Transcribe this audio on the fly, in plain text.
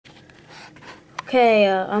Okay,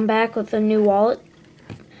 I'm back with a new wallet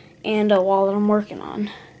and a wallet I'm working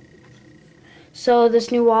on. So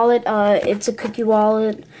this new wallet, it's a cookie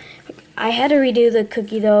wallet. I had to redo the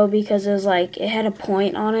cookie though because it was like it had a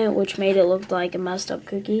point on it which made it look like a messed up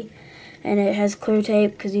cookie, and it has clear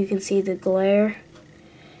tape because you can see the glare.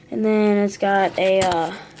 And then it's got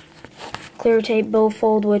a clear tape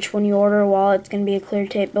billfold, which when you order a wallet it's gonna be a clear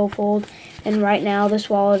tape billfold. And right now this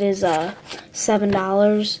wallet is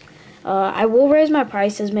 $7. I will raise my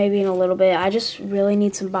prices maybe in a little bit. I just really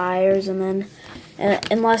need some buyers, and then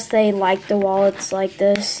unless they like the wallets like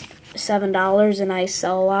this, $7, and I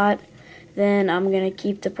sell a lot, then I'm gonna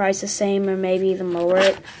keep the price the same or maybe even lower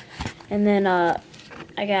it. And then I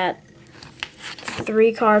got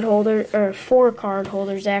 4 card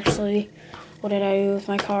holders actually. What did I do with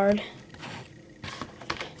my card?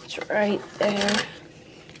 It's right there.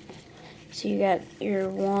 So you got your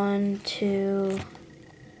 1, 2,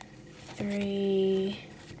 3,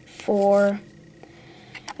 4,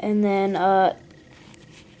 and then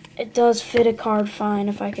it does fit a card fine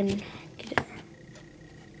if I can get it.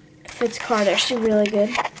 It fits a card actually really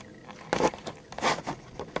good.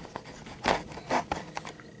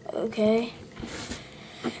 Okay,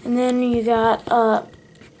 and then you got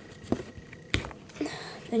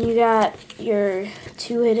your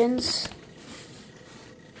 2 hiddens.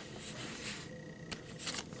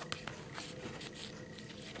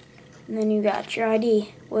 And then you got your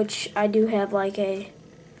ID, which I do have like a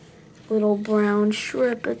little brown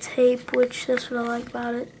strip of tape, which that's what I like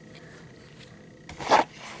about it.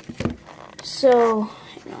 So,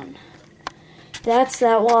 hang on. That's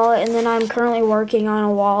that wallet, and then I'm currently working on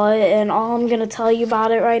a wallet, and all I'm gonna tell you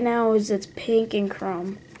about it right now is it's pink and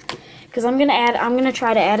chrome. Because I'm gonna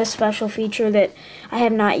try to add a special feature that I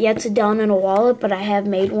have not yet done in a wallet, but I have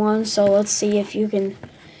made one. So let's see if you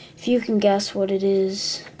can guess what it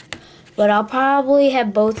is. But I'll probably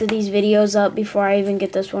have both of these videos up before I even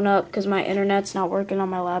get this one up because my internet's not working on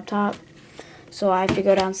my laptop. So I have to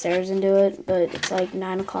go downstairs and do it, but it's like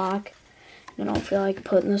 9 o'clock. I don't feel like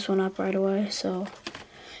putting this one up right away, so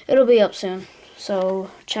it'll be up soon.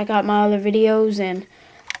 So check out my other videos and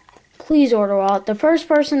please order a wallet. The first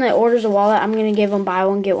person that orders a wallet, I'm going to give them buy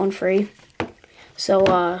one, get one free.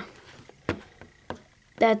 So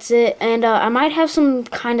that's it. And I might have some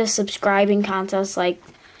kind of subscribing contest, like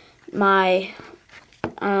my,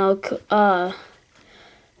 I don't know,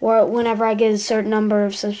 whenever I get a certain number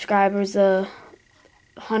of subscribers, the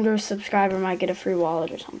 100th subscriber might get a free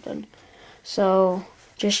wallet or something. So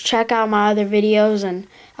just check out my other videos and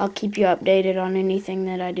I'll keep you updated on anything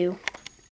that I do.